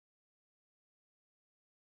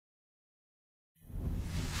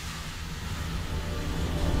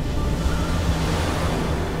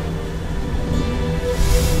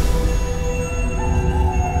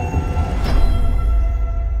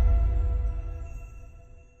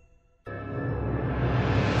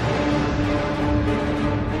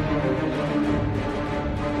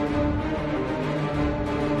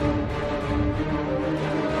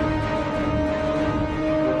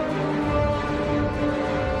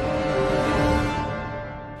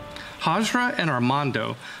Hajra and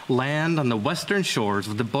Armando land on the western shores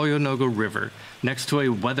of the Boyonogo River next to a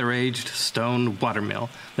weather-aged stone watermill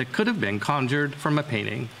that could have been conjured from a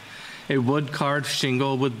painting. A wood-carved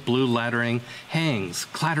shingle with blue lettering hangs,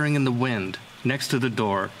 clattering in the wind, next to the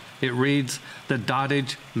door. It reads, "The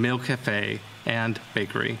Dottage Mill Cafe and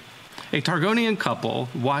Bakery." A Targonian couple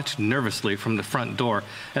watch nervously from the front door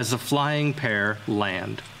as the flying pair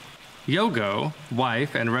land. Yogo,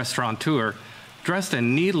 wife and restaurateur, dressed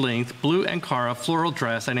in knee-length blue Ankara floral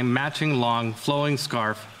dress and a matching long flowing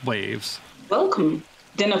scarf, waves. Welcome.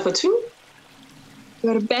 Dinner for two?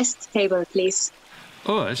 Your best table, please.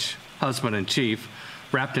 Ush, husband-in-chief,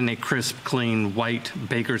 wrapped in a crisp, clean, white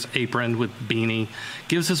baker's apron with beanie,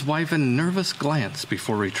 gives his wife a nervous glance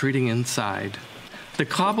before retreating inside. The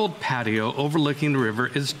cobbled patio overlooking the river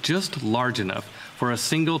is just large enough for a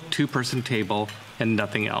single two-person table and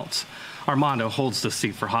nothing else. Armando holds the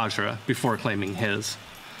seat for Hajra before claiming his.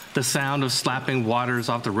 The sound of slapping waters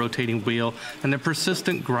off the rotating wheel and the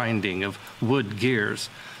persistent grinding of wood gears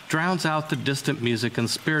drowns out the distant music and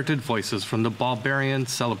spirited voices from the barbarian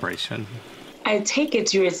celebration. I take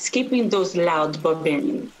it you're escaping those loud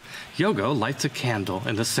barbarians. Yogo lights a candle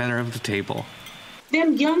in the center of the table.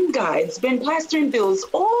 Them young guys been plastering bills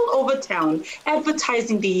all over town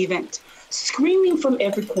advertising the event, screaming from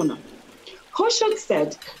every corner. Hoshuk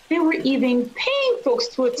said they were even paying folks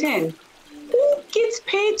to attend. Who gets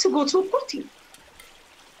paid to go to a party?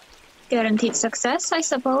 Guaranteed success, I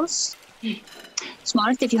suppose.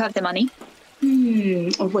 Smart if you have the money.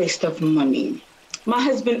 A waste of money. My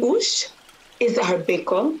husband Ush is our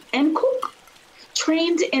baker and cook,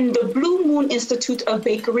 trained in the Blue Moon Institute of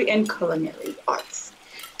Bakery and Culinary Arts,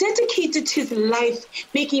 dedicated to his life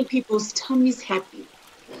making people's tummies happy.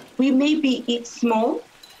 We maybe eat small,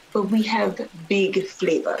 but we have big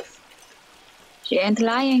flavors. She ain't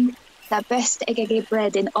lying. The best egg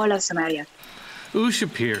bread in all of Somaria. Ush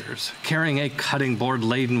appears, carrying a cutting board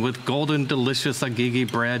laden with golden, delicious agigi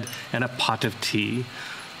bread and a pot of tea.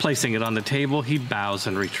 Placing it on the table, he bows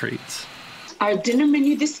and retreats. Our dinner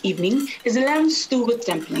menu this evening is lamb stew with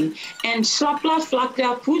dumpling and shlapla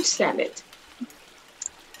flakla fruit salad.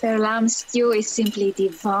 Their lamb stew is simply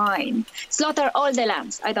divine. Slaughter all the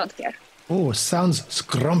lambs. I don't care. Oh, sounds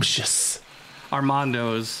scrumptious.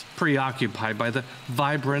 Armando is preoccupied by the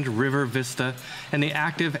vibrant river vista and the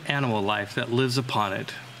active animal life that lives upon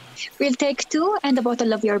it. We'll take two and a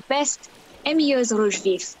bottle of your best Emieux's Rouge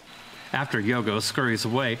Vif. After Yogo scurries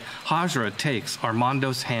away, Hajra takes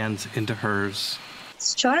Armando's hands into hers.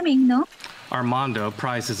 It's charming, no? Armando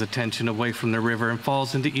pries his attention away from the river and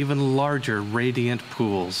falls into even larger, radiant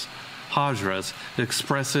pools. Hajra's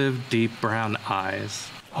expressive, deep brown eyes.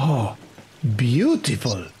 Oh,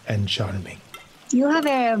 beautiful and charming. You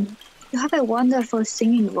have a wonderful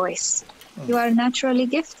singing voice. You are naturally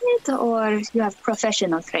gifted, or you have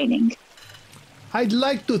professional training? I'd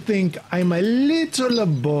like to think I'm a little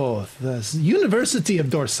of both. The University of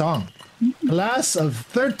Dorsang, class of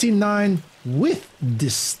 39 with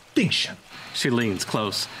distinction. She leans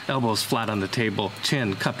close, elbows flat on the table,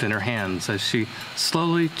 chin cupped in her hands as she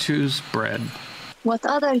slowly chews bread. What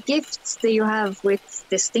other gifts do you have with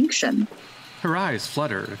distinction? Her eyes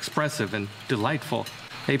flutter, expressive and delightful.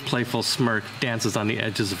 A playful smirk dances on the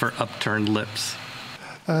edges of her upturned lips.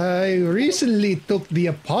 I recently took the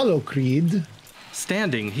Apollo Creed.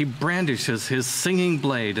 Standing, he brandishes his singing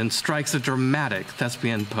blade and strikes a dramatic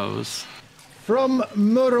thespian pose. From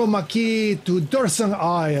Muromaki to Dorsang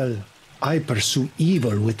Isle, I pursue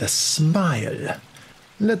evil with a smile.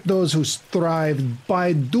 Let those who strive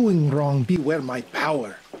by doing wrong beware my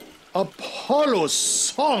power. Apollo's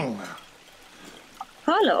song!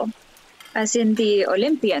 Apollo? As in the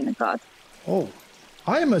Olympian god? Oh,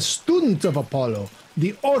 I am a student of Apollo,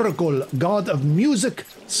 the oracle god of music,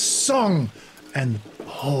 song, and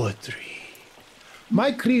poetry.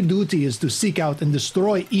 My creed duty is to seek out and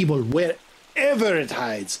destroy evil wherever it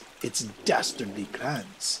hides its dastardly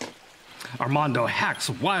clans. Armando hacks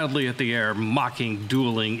wildly at the air, mocking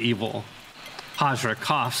dueling evil. Hajra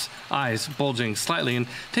coughs, eyes bulging slightly, and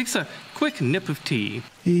takes a quick nip of tea.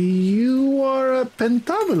 You are a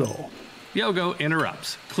pentablo. Yogo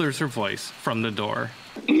interrupts, clears her voice from the door.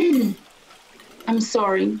 I'm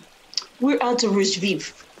sorry. We're out of Rouge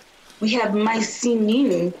Vif. We have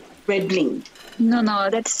Mycenaean red bling. No,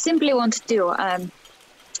 that simply won't do.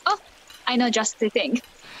 Oh, I know just the thing.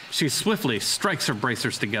 She swiftly strikes her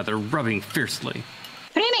bracers together, rubbing fiercely.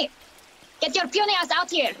 Rennie, get your puny ass out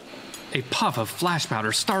here! A puff of flash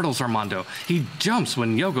powder startles Armando. He jumps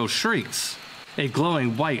when Yogo shrieks. A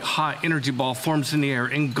glowing white hot energy ball forms in the air,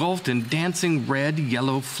 engulfed in dancing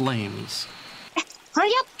red-yellow flames.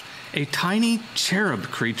 Hurry up! A tiny cherub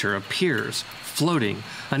creature appears, floating,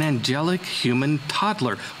 an angelic human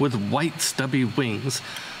toddler with white stubby wings.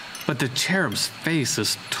 But the cherub's face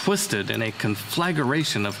is twisted in a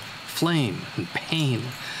conflagration of flame and pain.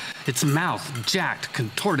 Its mouth, jacked,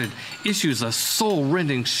 contorted, issues a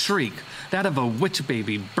soul-rending shriek, that of a witch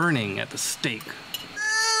baby burning at the stake.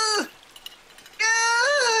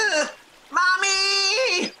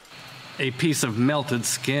 Mommy! A piece of melted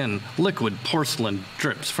skin, liquid porcelain,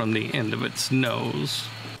 drips from the end of its nose.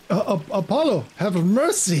 Apollo, have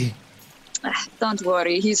mercy. Don't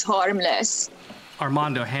worry, he's harmless.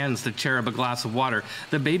 Armando hands the cherub a glass of water.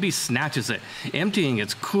 The baby snatches it, emptying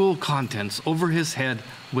its cool contents over his head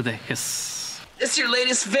with a hiss. This your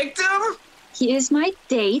latest victim? He is my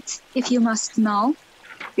date, if you must know.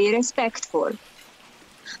 Be respectful.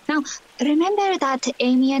 Now, remember that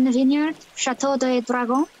Amiens vineyard, Chateau de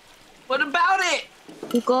Dragon? What about it?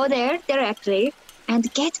 You go there directly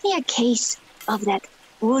and get me a case of that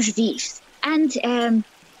rouge vif. And,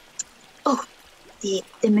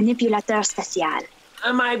 the manipulateur spécial.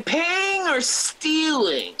 Am I paying or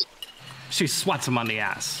stealing? She swats him on the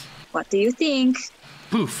ass. What do you think?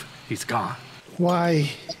 Poof, he's gone.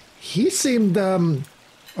 Why, he seemed,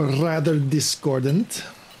 rather discordant.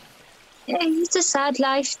 It's a sad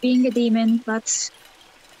life being a demon, but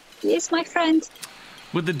he is my friend.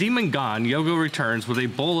 With the demon gone, Yogo returns with a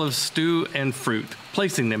bowl of stew and fruit,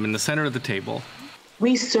 placing them in the center of the table.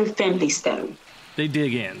 We serve family style. They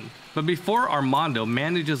dig in, but before Armando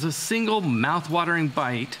manages a single mouth-watering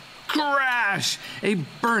bite, crash! A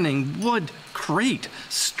burning wood crate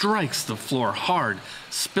strikes the floor hard,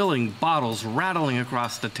 spilling bottles rattling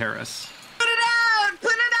across the terrace. Put it out!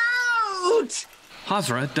 Put it out!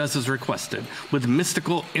 Hazra does as requested. With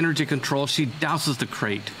mystical energy control, she douses the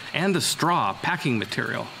crate and the straw packing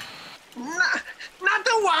material. Not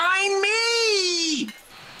the wine, me!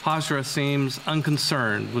 Hazra seems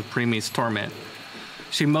unconcerned with Premi's torment.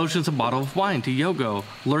 She motions a bottle of wine to Yogo,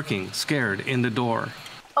 lurking, scared, in the door.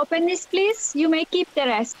 Open this, please. You may keep the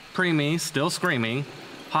rest. Premi, still screaming,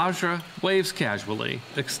 Hazra waves casually,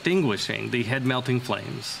 extinguishing the head-melting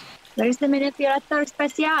flames. Where's the manipulateur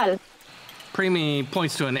spécial? Premi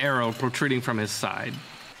points to an arrow protruding from his side.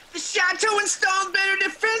 The chateau installed better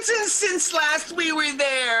defenses since last we were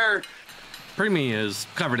there. Premi is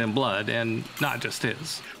covered in blood, and not just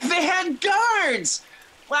his. They had guards.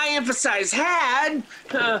 I emphasize had.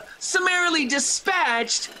 Summarily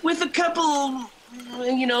dispatched with a couple,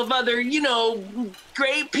 of other,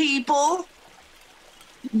 great people.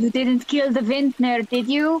 You didn't kill the vintner, did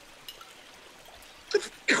you? Of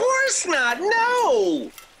course not, no.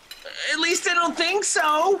 At least I don't think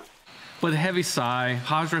so. With a heavy sigh,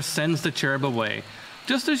 Hazra sends the cherub away,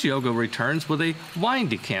 just as Yogo returns with a wine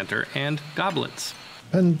decanter and goblets.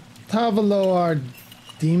 And Tavalo are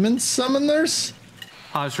demon summoners?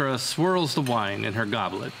 Hazra swirls the wine in her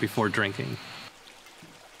goblet before drinking.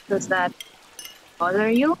 Does that bother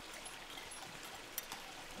you?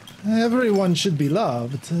 Everyone should be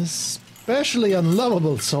loved, especially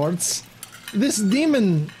unlovable sorts. This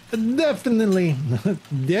demon definitely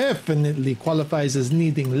qualifies as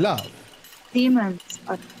needing love. Demons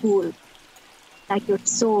are cool, like your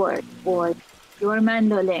sword or your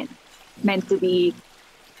mandolin, meant to be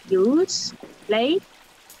used, played.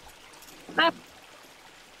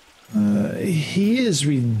 He is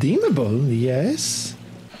redeemable, yes.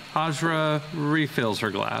 Hazra refills her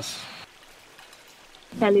glass.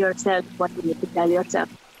 Tell yourself what you need to tell yourself.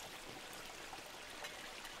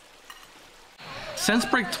 Since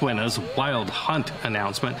Brigtwina's Wild Hunt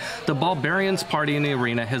announcement, the Barbarians' party in the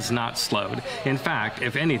arena has not slowed. In fact,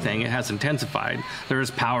 if anything, it has intensified. There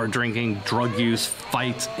is power drinking, drug use,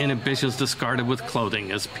 fights, inhibitions discarded with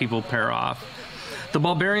clothing as people pair off. The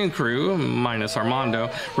Barbarian crew, minus Armando,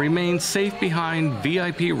 remains safe behind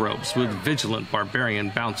VIP ropes with vigilant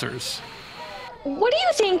Barbarian bouncers. What do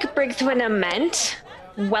you think Brigtwina meant?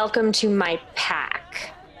 Welcome to my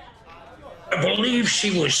pack. I believe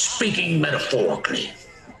she was speaking metaphorically.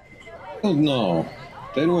 Oh no,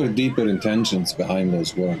 there were deeper intentions behind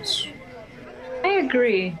those words. I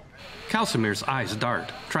agree. Kalsimir's eyes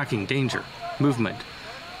dart, tracking danger, movement.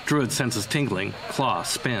 Druid senses tingling, claw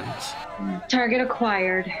spins. Target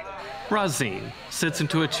acquired. Razine sits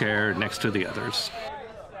into a chair next to the others.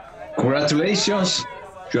 Congratulations.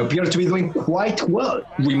 You appear to be doing quite well.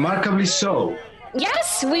 Remarkably so.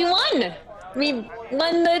 Yes, we won. We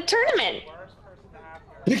won the tournament.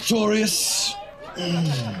 Victorious.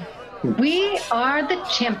 We are the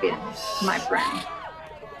champions, my friend.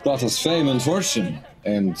 Brought us fame and fortune,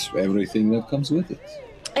 and everything that comes with it.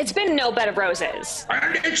 It's been no bed of roses.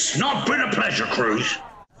 And it's not been a pleasure, Cruz.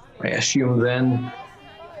 I assume then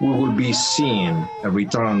we will be seeing a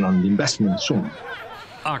return on the investment soon.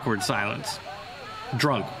 Awkward silence.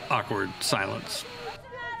 Drunk, awkward silence.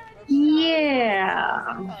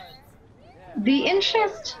 Yeah. The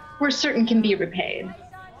interest, we're certain, can be repaid.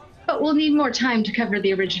 But we'll need more time to cover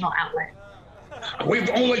the original outlay. We've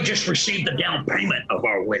only just received the down payment of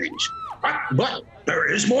our winnings. But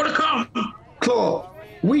there is more to come. Claude,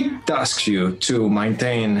 we task you to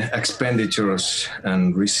maintain expenditures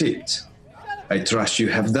and receipts. I trust you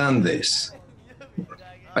have done this.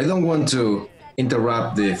 I don't want to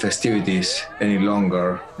interrupt the festivities any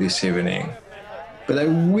longer this evening, but I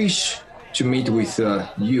wish to meet with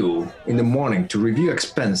you in the morning to review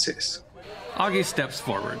expenses. Augie steps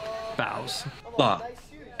forward, bows. Law,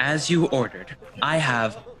 as you ordered, I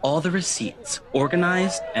have all the receipts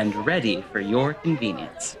organized and ready for your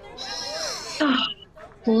convenience. Oh,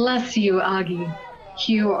 bless you, Augie.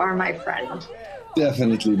 You are my friend.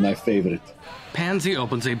 Definitely my favorite. Pansy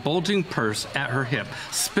opens a bulging purse at her hip,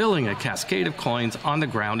 spilling a cascade of coins on the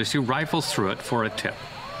ground as she rifles through it for a tip.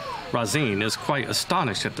 Rosine is quite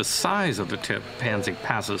astonished at the size of the tip Pansy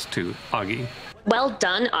passes to Augie. Well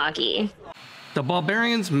done, Augie. The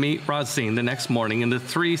Bulbarians meet Rosine the next morning in the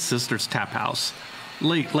Three Sisters Tap House.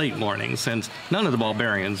 Late morning, since none of the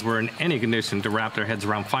Bulbarians were in any condition to wrap their heads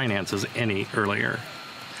around finances any earlier.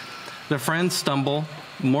 The friends stumble,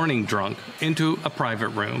 morning drunk, into a private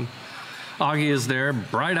room. Augie is there,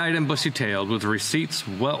 bright-eyed and bushy-tailed, with receipts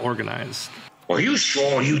well organized. Are you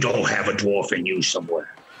sure you don't have a dwarf in you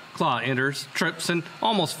somewhere? Claw enters, trips, and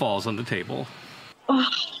almost falls on the table. Oh.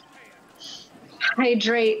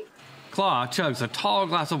 Hydrate. Claw chugs a tall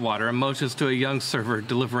glass of water and motions to a young server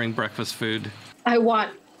delivering breakfast food. I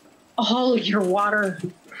want all your water.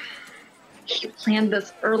 You planned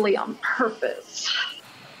this early on purpose.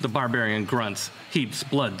 The barbarian grunts, heaps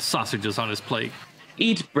blood sausages on his plate.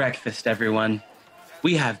 Eat breakfast, everyone.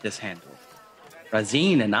 We have this handled.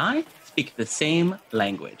 Rosine and I speak the same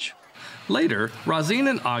language. Later, Rosine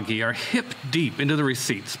and Augie are hip deep into the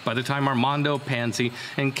receipts by the time Armando, Pansy,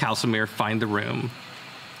 and Calcimere find the room.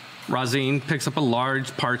 Rosine picks up a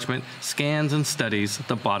large parchment, scans and studies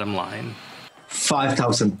the bottom line.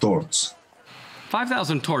 5,000 torts.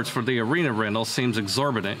 5,000 torts for the arena rental seems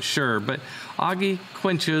exorbitant, sure, but Augie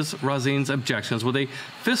quenches Rosine's objections with a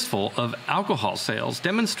fistful of alcohol sales,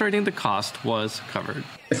 demonstrating the cost was covered.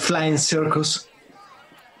 A flying circus?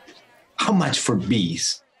 How much for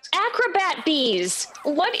bees? Acrobat bees!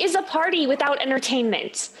 What is a party without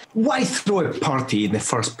entertainment? Why throw a party in the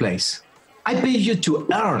first place? I pay you to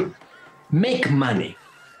earn, make money,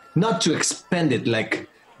 not to expend it like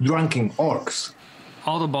drunken orcs.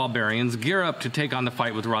 All the Bulbarians gear up to take on the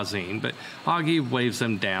fight with Rosine, but Augie waves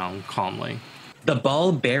them down calmly. The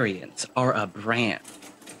Bulbarians are a brand.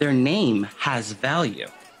 Their name has value.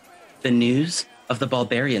 The news of the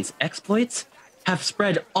Bulbarians' exploits have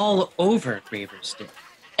spread all over Graversden.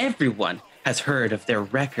 Everyone has heard of their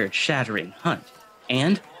record-shattering hunt.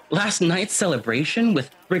 And last night's celebration with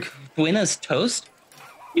Brigwina's toast?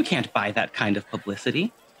 You can't buy that kind of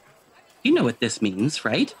publicity. You know what this means,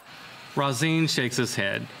 right? Rosine shakes his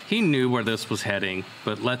head. He knew where this was heading,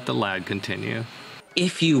 but let the lad continue.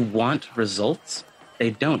 If you want results, they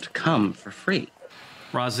don't come for free.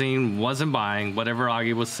 Rosine wasn't buying whatever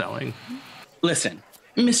Augie was selling. Listen,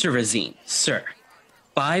 Mr. Rosine, sir.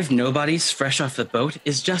 5 nobodies fresh off the boat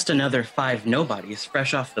is just another 5 nobodies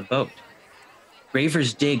fresh off the boat.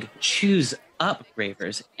 Gravers dig chews up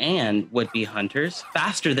gravers and would-be hunters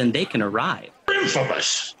faster than they can arrive.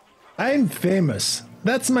 Infamous! I'm famous.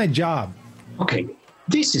 That's my job. Okay,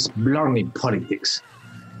 this is blarney politics.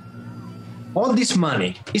 All this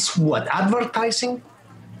money is what? Advertising?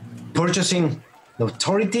 Purchasing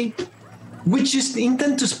notoriety? Which is the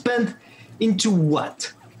intent to spend into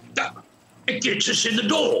what? It gets us in the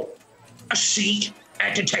door. A seat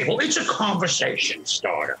at the table. It's a conversation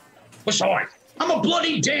starter. Besides, I'm a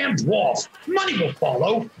bloody damn dwarf. Money will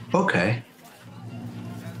follow. Okay,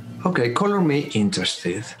 color me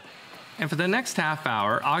interested. And for the next half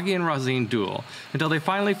hour, Augie and Rosine duel until they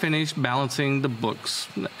finally finish balancing the books,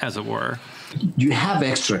 as it were. You have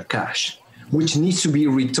extra cash, which needs to be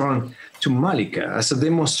returned to Malika as a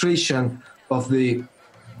demonstration of the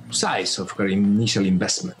size of her initial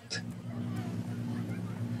investment.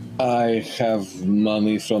 I have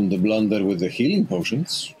money from the blunder with the healing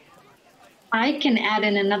potions. I can add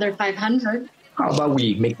in another 500. How about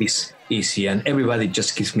we make this easy and everybody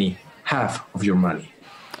just gives me half of your money?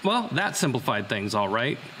 Well, that simplified things all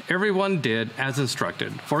right. Everyone did as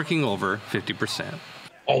instructed, forking over 50%.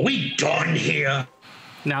 Are we done here?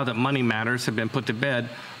 Now that money matters have been put to bed,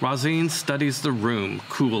 Rosine studies the room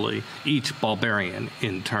coolly, each Bulbarian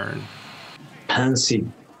in turn. Pansy,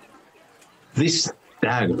 This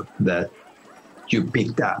dagger that you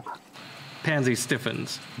picked up. Pansy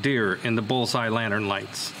stiffens, deer in the bullseye lantern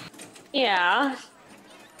lights. Yeah.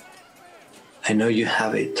 I know you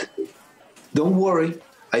have it. Don't worry,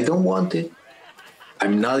 I don't want it.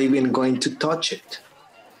 I'm not even going to touch it.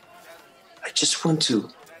 I just want to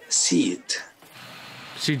see it.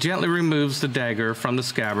 She gently removes the dagger from the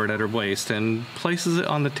scabbard at her waist and places it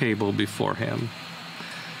on the table before him.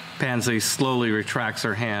 Pansy slowly retracts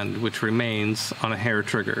her hand, which remains on a hair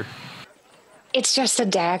trigger. It's just a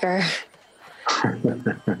dagger.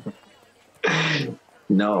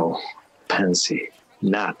 No, Pansy,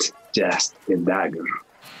 not just a dagger.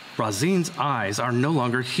 Razin's eyes are no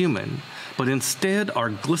longer human, but instead are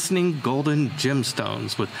glistening golden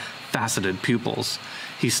gemstones with faceted pupils.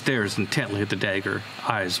 He stares intently at the dagger,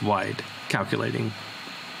 eyes wide, calculating.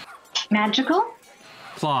 Magical?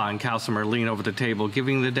 Claw and Calcimer lean over the table,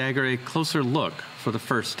 giving the dagger a closer look for the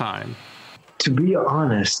first time. To be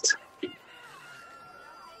honest,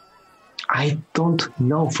 I don't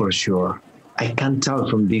know for sure. I can't tell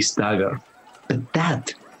from this dagger, but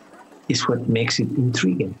that is what makes it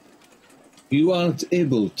intriguing. You aren't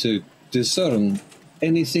able to discern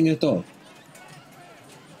anything at all.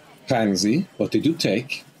 Pansy, what did you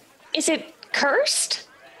take? Is it cursed?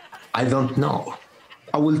 I don't know.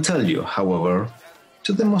 I will tell you, however,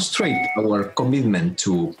 to demonstrate our commitment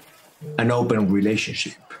to an open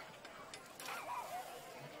relationship,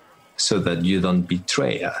 so that you don't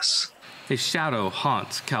betray us. A shadow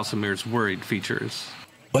haunts Calcimer's worried features.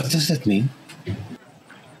 What does that mean?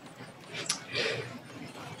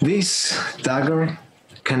 This dagger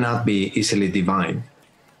cannot be easily divined,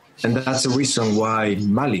 and that's the reason why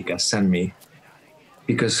Malika sent me,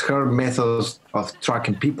 because her methods of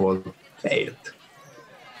tracking people failed.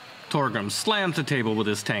 Torgrim slams the table with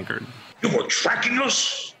his tankard. You were tracking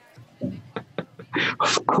us?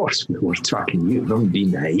 Of course we were tracking you, don't be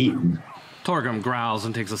naive. Torgrim growls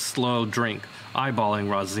and takes a slow drink, eyeballing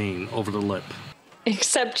Razin over the lip.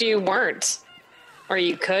 Except you weren't. Or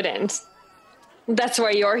you couldn't. That's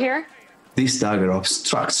why you're here? This dagger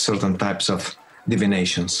obstructs certain types of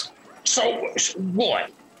divinations. So what?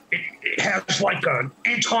 It has like an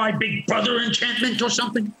anti-Big Brother enchantment or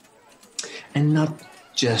something? And not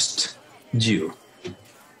just you.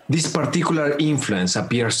 This particular influence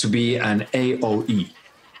appears to be an AOE.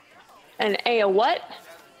 An A what?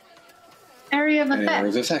 Area of effect. Area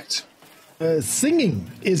of effect.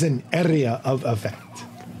 Singing is an area of effect.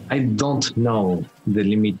 I don't know the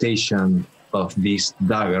limitation of this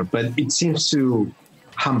dagger, but it seems to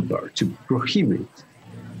hamper, to prohibit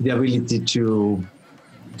the ability to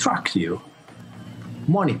track you,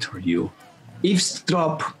 monitor you,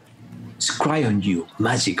 eavesdrop, scry on you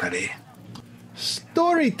magically.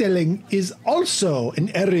 Storytelling is also an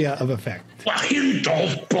area of effect. Well, him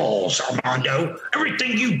those balls, Armando.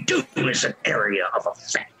 Everything you do is an area of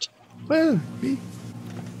effect. Well,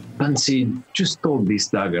 Pansy just stole this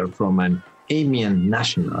dagger from an Amian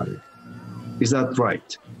national. Is that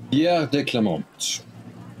right? Yeah, de Clement.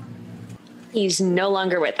 He's no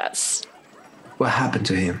longer with us. What happened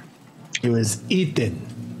to him? He was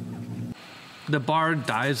eaten. The bard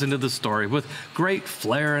dives into the story with great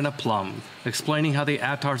flair and aplomb, explaining how the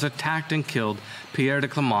Attars attacked and killed Pierre de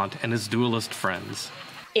Clement and his duelist friends.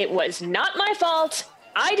 It was not my fault.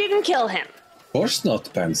 I didn't kill him. Of course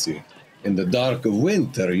not, Pansy. In the dark of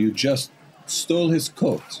winter, you just stole his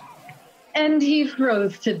coat. And he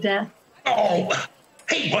froze to death. Oh,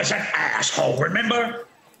 he was an asshole, remember?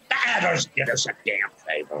 The Attars did us a damn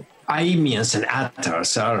favor. Aemians and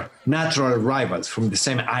Attars are natural rivals from the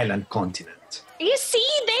same island continent. You see,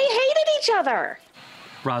 they hated each other.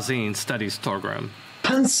 Razin studies Torgrim.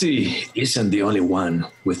 Pansy isn't the only one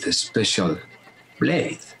with a special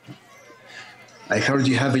blade. I heard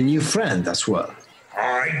you have a new friend as well.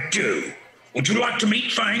 I do. Would you like to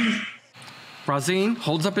meet Fang? Razin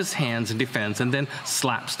holds up his hands in defense and then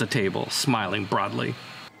slaps the table, smiling broadly.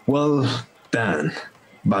 Well done,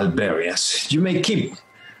 Balberius. You may keep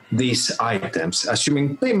these items,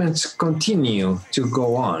 assuming payments continue to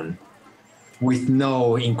go on with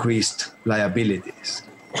no increased liabilities.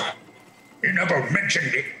 You never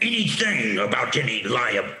mentioned anything about any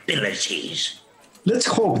liabilities. Let's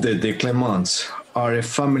hope that the Clements are a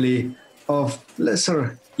family of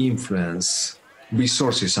lesser influence,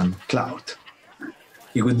 resources, and clout.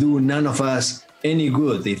 It would do none of us any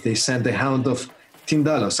good if they sent a hound of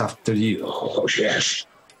Tindalos after you. Oh, yes.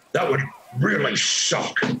 That would really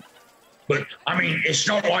suck. But, I mean, it's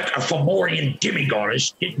not like a Fomorian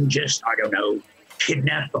demigoddess didn't just, I don't know,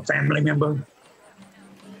 kidnap a family member.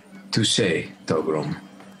 To say, Togrom,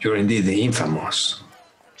 you're indeed the infamous.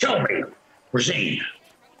 Tell me, Razin,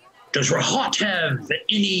 Does Rahat have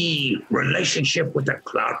any relationship with the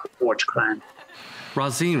Cloudforge clan?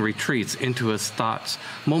 Razine retreats into his thoughts,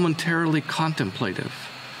 momentarily contemplative.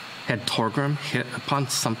 Had Torgrim hit upon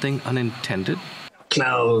something unintended?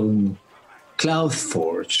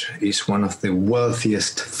 Cloudforge is one of the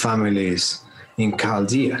wealthiest families in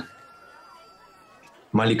Chaldea.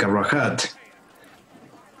 Malika Rahat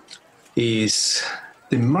is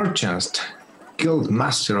the merchant guild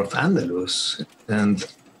master of Andalus, and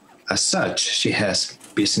as such, she has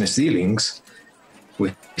business dealings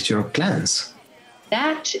with your clans.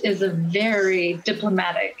 That is a very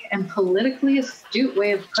diplomatic and politically astute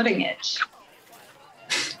way of putting it.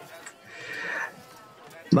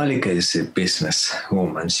 Malika is a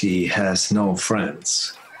businesswoman. She has no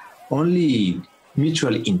friends, only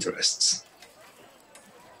mutual interests.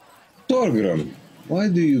 Torgrim, why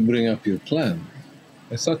do you bring up your clan?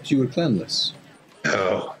 I thought you were clanless.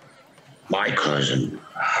 Oh, my cousin,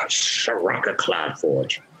 Soraka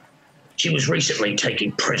Cloudforge. She was recently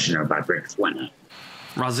taken prisoner by Brigthwinter.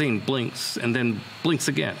 Razine blinks and then blinks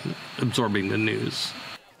again, absorbing the news.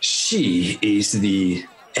 She is the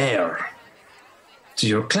heir to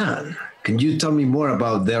your clan. Can you tell me more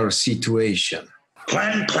about their situation?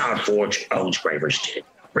 Clan Cloudforge owns Graverstead.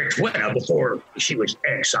 Brigthwinter, before she was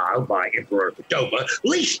exiled by Emperor Godova,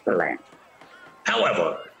 leased the land.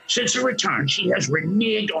 However, since her return, she has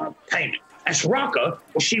reneged on payment. As Soraka,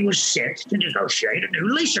 she was sent to negotiate a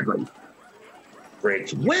new lease agreement.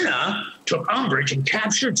 Brigthwinter took umbrage and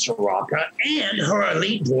captured Soraka and her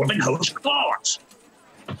elite dwarven host guards.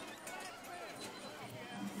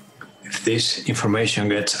 If this information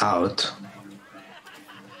gets out,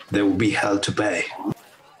 they will be hell to pay.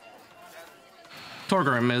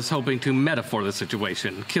 Torgrim is hoping to metaphor the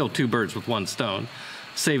situation, kill two birds with one stone,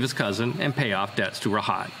 save his cousin, and pay off debts to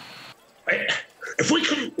Rahat. If we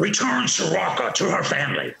can return Soraka to her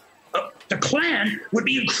family, the clan would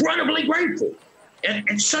be incredibly grateful,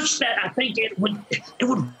 and such that I think it would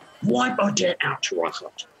wipe our debt out to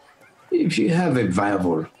Rahat. If you have a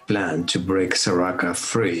viable plan to break Soraka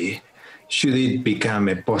free, should it become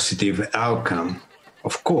a positive outcome,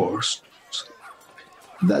 of course,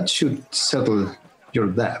 that should settle your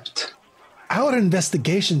debt. Our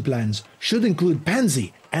investigation plans should include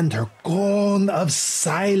Pansy and her cone of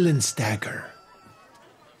silence dagger.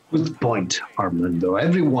 Good point, Armando.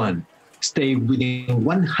 Everyone stay within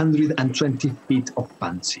 120 feet of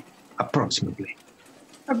Pansy, approximately.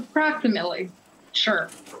 Approximately, sure.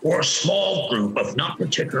 We're a small group of not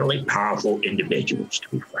particularly powerful individuals, to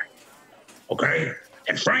be frank. Okay?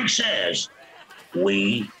 And Frank says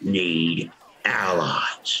we need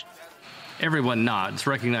allies. Everyone nods,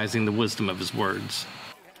 recognizing the wisdom of his words.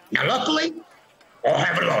 Now, luckily, I'll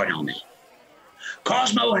have a line on me.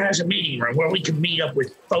 Cosmo has a meeting room where we can meet up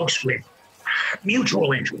with folks with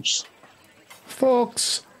mutual interests.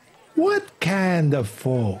 Folks? What kind of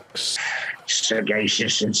folks?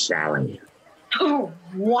 Sagacious and Sally. Oh,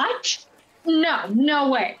 what? No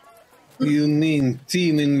way. You mean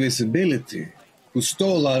Team Invisibility, who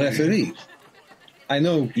stole our referee? I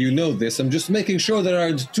know you know this. I'm just making sure there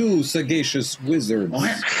aren't two sagacious wizards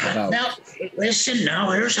about. Now, listen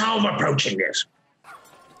now. Here's how I'm approaching this.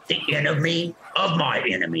 The enemy of my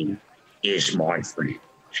enemy is my friend.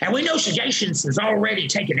 And we know Sagacious has already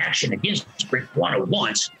taken action against Brigthwinter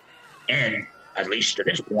once, and at least to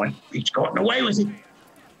this point, he's gotten away with it.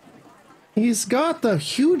 He's got a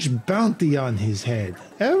huge bounty on his head.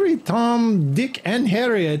 Every Tom, Dick, and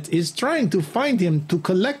Harriet is trying to find him to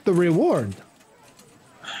collect the reward.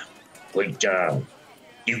 Would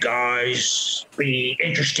you guys be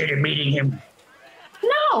interested in meeting him?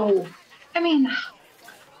 No. I mean,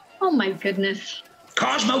 oh my goodness.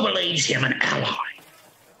 Cosmo believes him an ally.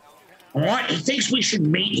 All right? He thinks we should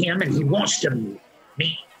meet him, and he wants to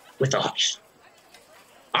meet with us.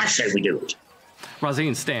 I say we do it.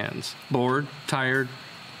 Razine stands, bored, tired,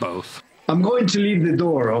 both. I'm going to leave the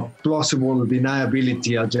door of plausible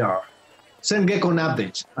deniability ajar. Send Gecko an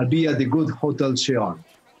update. I'll be at the good Hotel Shawn.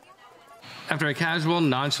 After a casual,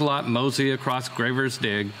 nonchalant mosey across Graver's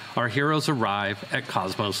Dig, our heroes arrive at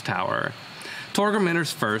Cosmos Tower. Torgrim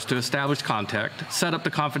enters first to establish contact, set up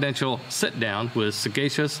the confidential sit-down with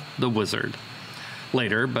Sagacious the Wizard.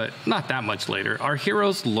 Later, but not that much later, our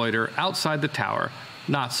heroes loiter outside the tower,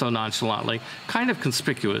 not so nonchalantly, kind of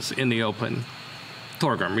conspicuous in the open.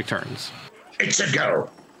 Torgrim returns. It's a go.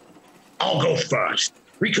 I'll go first.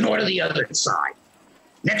 Reconnoiter the other side.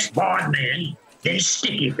 Next Bard Man, then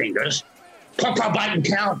Sticky Fingers. Papa Bite and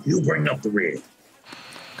Cow, you bring up the rear.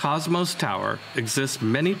 Cosmos Tower exists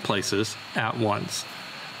many places at once.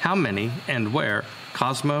 How many and where,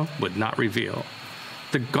 Cosmo would not reveal.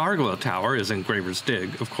 The Gargoyle Tower is in Graver's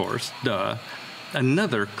Dig, of course, duh.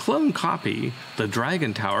 Another clone copy, the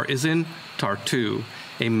Dragon Tower, is in Tartu,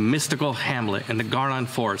 a mystical hamlet in the Garnon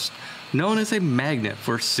Forest, known as a magnet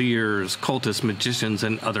for seers, cultists, magicians,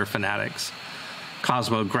 and other fanatics.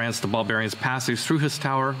 Cosmo grants the Barbarians passage through his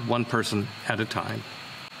tower, one person at a time.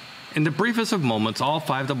 In the briefest of moments, all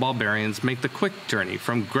 5 of the Barbarians make the quick journey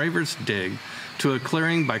from Graver's Dig to a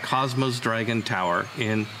clearing by Cosmo's Dragon Tower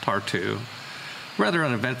in Tartu. Rather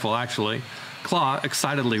uneventful, actually. Claw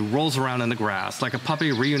excitedly rolls around in the grass like a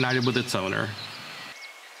puppy reunited with its owner.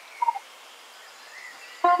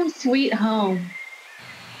 Home sweet home.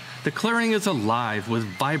 The clearing is alive with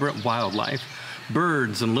vibrant wildlife,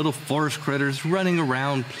 birds and little forest critters running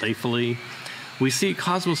around playfully. We see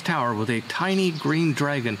Cosmo's Tower with a tiny green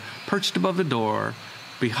dragon perched above the door.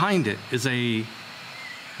 Behind it is a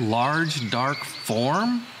large dark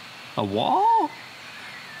form? A wall?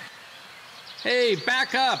 Hey,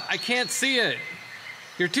 back up! I can't see it!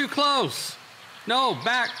 You're too close! No,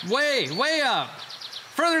 back, way up!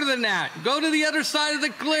 Further than that! Go to the other side of the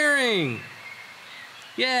clearing!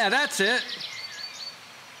 Yeah, that's it!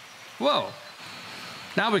 Whoa!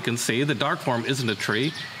 Now we can see the dark form isn't a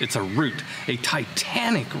tree, it's a root, a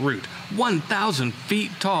titanic root, 1,000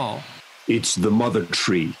 feet tall. It's the mother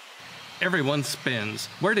tree. Everyone spins.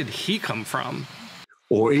 Where did he come from?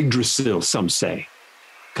 Or Yggdrasil, some say.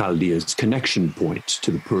 Chaldea's connection point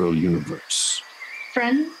to the Pearl universe.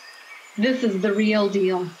 Friends, this is the real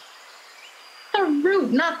deal. The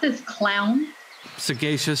root, not this clown.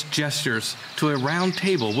 Sagacious gestures to a round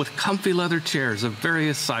table with comfy leather chairs of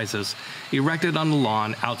various sizes erected on the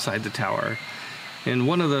lawn outside the tower. In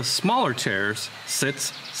one of the smaller chairs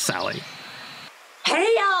sits Sally. Hey,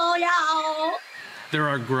 y'all! There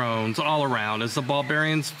are groans all around as the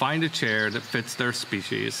Barbarians find a chair that fits their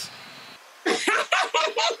species.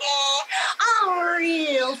 I'm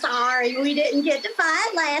real sorry we didn't get to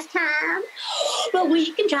fight last time, but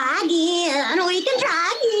we can try again.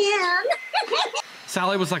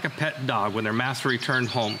 Sally was like a pet dog when their master returned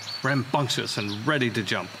home, rambunctious and ready to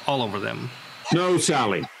jump all over them. No,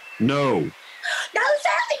 Sally. No. No,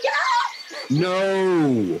 Sally, no!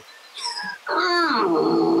 No!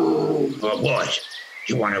 Oh. What?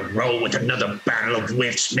 You want to roll with another battle of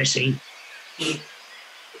wits, Missy?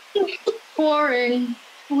 Boring.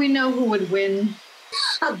 We know who would win.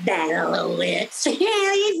 A battle of wits.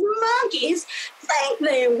 Yeah, these monkeys think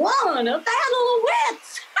they won a battle of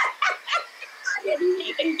wits. I didn't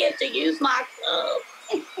even get to use my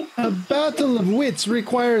club. A battle of wits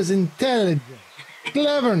requires intelligence,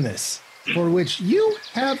 cleverness, for which you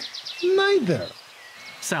have neither.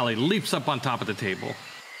 Sally leaps up on top of the table.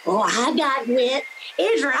 Oh, I got wit.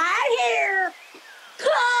 It's right here.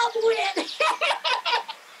 Club wit.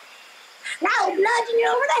 Now I'll bludgeon you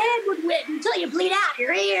over the head with wit until you bleed out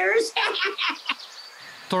your ears.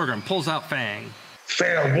 Thorgrim pulls out Fang.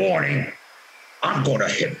 Fair warning. I'm going to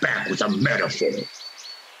hit back with a metaphor.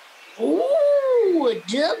 Ooh, a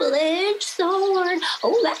double-edged sword.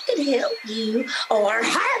 Oh, that could help you or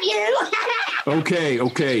hurt you.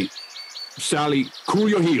 Okay. Sally, cool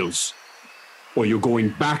your heels, or you're going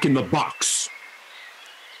back in the box.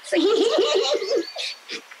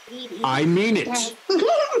 I mean it.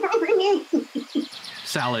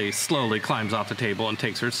 Sally slowly climbs off the table and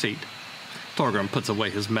takes her seat. Thorgrim puts away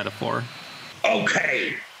his metaphor.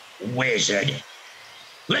 Okay, wizard.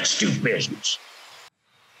 Let's do business.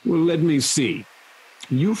 Well, let me see.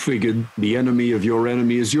 You figured the enemy of your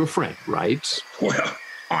enemy is your friend, right? Well,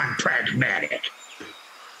 I'm pragmatic.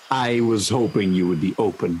 I was hoping you would be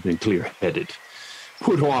open and clear-headed.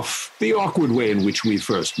 Put off the awkward way in which we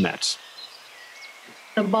first met.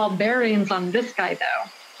 The barbarians on this guy, though.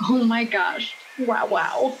 Oh my gosh.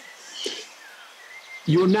 Wow.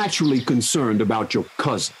 You're naturally concerned about your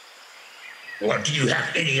cousin. Well, do you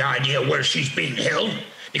have any idea where she's being held?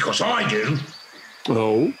 Because I do.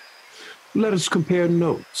 Oh? Let us compare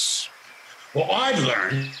notes. Well, I've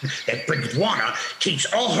learned that Brigdwana keeps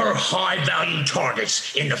all her high-value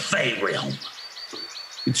targets in the Fey realm.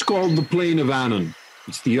 It's called the Plane of Anon.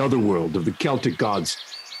 It's the other world of the Celtic gods.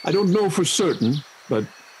 I don't know for certain, but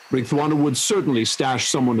Brigdwana would certainly stash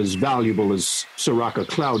someone as valuable as Soraka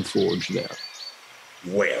Cloudforge there.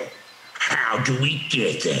 Well, how do we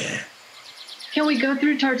get there? Can we go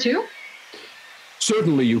through Tartu?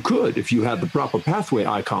 Certainly you could if you had the proper pathway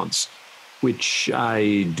icons, which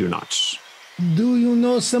I do not. Do you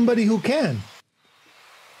know somebody who can?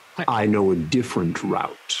 I know a different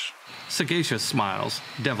route. Sagacious smiles,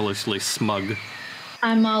 devilishly smug.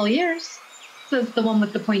 I'm all ears, says the one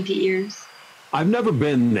with the pointy ears. I've never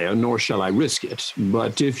been there, nor shall I risk it.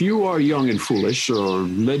 But if you are young and foolish, or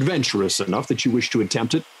adventurous enough that you wish to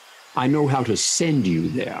attempt it, I know how to send you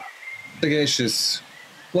there. Sagacious,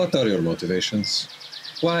 what are your motivations?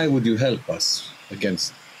 Why would you help us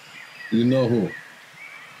against you know who?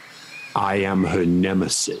 I am her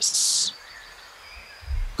nemesis.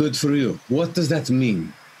 Good for you. What does that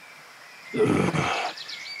mean?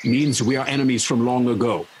 Means we are enemies from long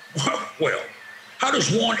ago. Well, how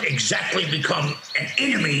does one exactly become an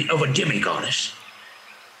enemy of a demigoddess?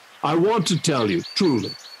 I want to tell you,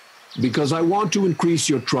 truly, because I want to increase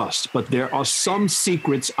your trust, but there are some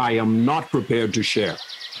secrets I am not prepared to share.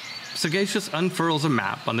 Sagacious unfurls a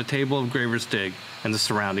map on the table of Graver's Dig and the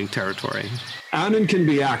surrounding territory. Anon can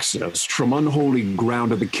be accessed from unholy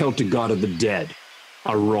ground of the Celtic god of the dead,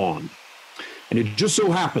 Aram. And it just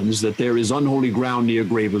so happens that there is unholy ground near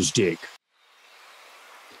Graver's Dig.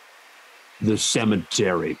 The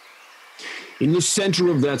cemetery. In the center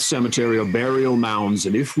of that cemetery are burial mounds,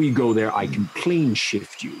 and if we go there, I can plane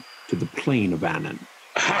shift you to the plane of Anon.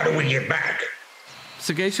 How do we get back?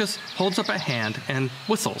 Sagacious holds up a hand and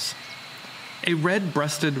whistles. A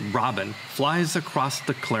red-breasted robin flies across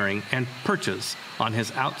the clearing and perches on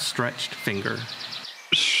his outstretched finger.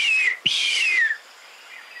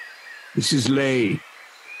 This is Leila.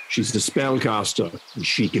 She's the spellcaster, and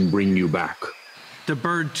she can bring you back. The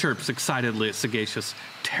bird chirps excitedly at Sagacious,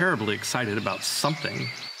 terribly excited about something.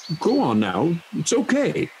 Go on now. It's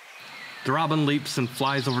okay. The robin leaps and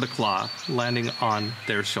flies over to Claw, landing on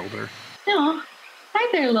their shoulder. Oh, hi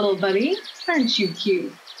there, little buddy. Aren't you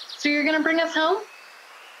cute? So you're going to bring us home?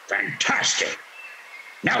 Fantastic.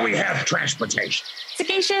 Now we have transportation.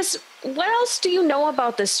 Sagacious, what else do you know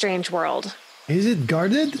about this strange world? Is it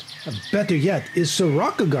guarded? Better yet, is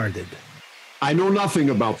Soraka guarded? I know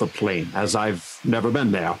nothing about the plane, as I've never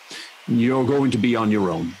been there. You're going to be on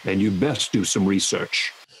your own, and you best do some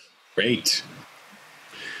research. Great.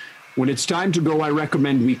 When it's time to go, I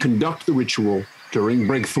recommend we conduct the ritual during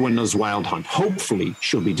Brigthwinna's wild hunt. Hopefully,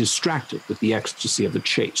 she'll be distracted with the ecstasy of the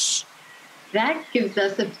chase. That gives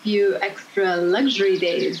us a few extra luxury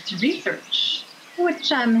days to research,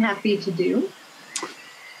 which I'm happy to do.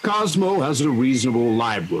 Cosmo has a reasonable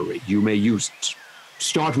library. You may use it.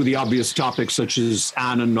 Start with the obvious topics such as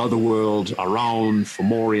Anon, Otherworld, Around,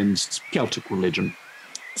 Fomorians, Celtic religion.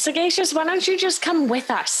 Sagacious, why don't you just come with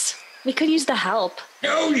us? We could use the help.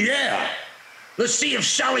 Oh, yeah. Let's see if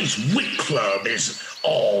Sally's Wit Club is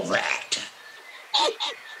all that.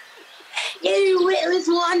 You witless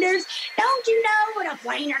wonders, don't you know what a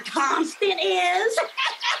planar constant is?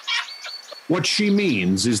 What she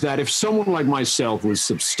means is that if someone like myself with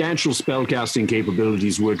substantial spellcasting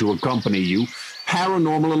capabilities were to accompany you,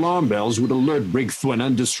 paranormal alarm bells would alert Brigthwinna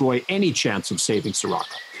and destroy any chance of saving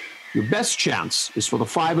Soraka. Your best chance is for the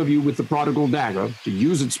five of you with the prodigal dagger to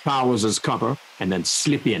use its powers as cover and then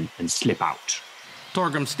slip in and slip out.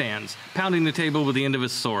 Torgrim stands, pounding the table with the end of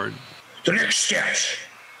his sword. The next steps: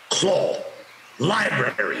 claw,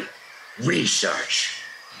 library, research.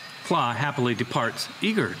 Claw happily departs,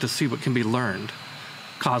 eager to see what can be learned.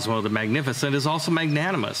 Cosmo the Magnificent is also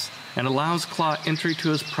magnanimous and allows Claw entry to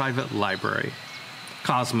his private library.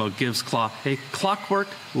 Cosmo gives Claw a clockwork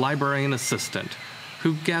librarian assistant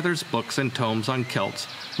who gathers books and tomes on Celts,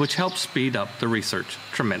 which helps speed up the research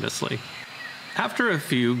tremendously. After a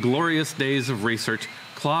few glorious days of research,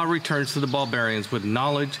 Claw returns to the Barbarians with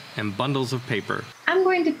knowledge and bundles of paper. I'm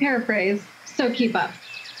going to paraphrase, so keep up.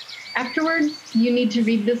 Afterwards, you need to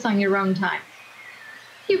read this on your own time.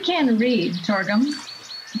 You can read, Torgrim.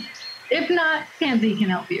 If not, Pansy can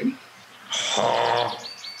help you. Ha.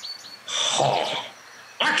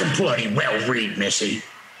 I can bloody well read, Missy.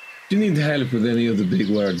 Do you need help with any of the big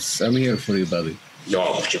words? I'm here for you, buddy.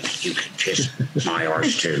 Oh, you can kiss my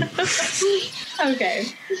arse, too. Okay.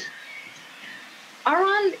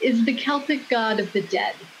 Aran is the Celtic god of the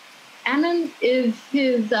dead. Anon is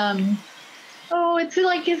his, it's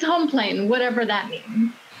like his home plane, whatever that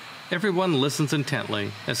means. Everyone listens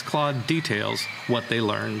intently as Claude details what they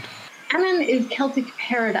learned. Anon is Celtic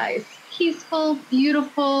paradise. Peaceful,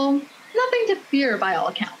 beautiful, nothing to fear by all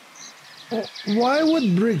accounts. Why would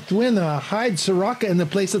Brigthwinna hide Soraka in a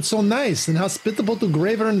place that's so nice and hospitable to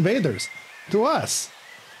graver invaders? To us?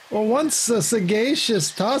 Well, once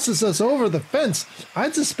Sagacious tosses us over the fence,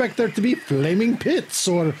 I'd suspect there to be flaming pits,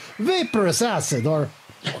 or vaporous acid, or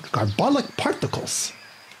carbolic particles.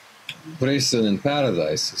 Prison in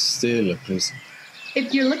paradise is still a prison.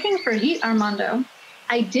 If you're looking for heat, Armando,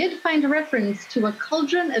 I did find a reference to a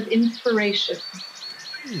cauldron of inspiration.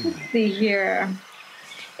 Let's see here.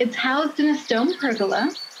 It's housed in a stone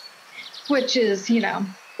pergola, which is,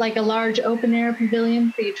 like a large open-air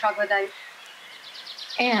pavilion for you troglodytes.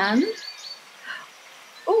 And,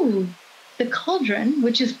 the cauldron,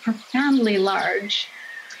 which is profoundly large,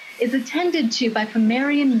 is attended to by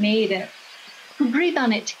Somarrian maidens who breathe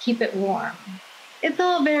on it to keep it warm. It's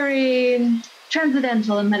all very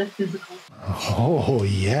transcendental and metaphysical. Oh,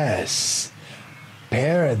 yes.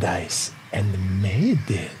 Paradise and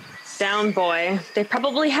maiden. Down, boy. They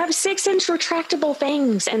probably have 6-inch retractable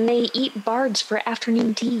fangs, and they eat bards for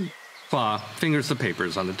afternoon tea. Claw fingers the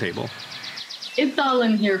papers on the table. It's all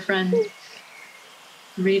in here, friend.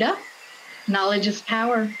 Rita, knowledge is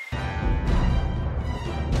power.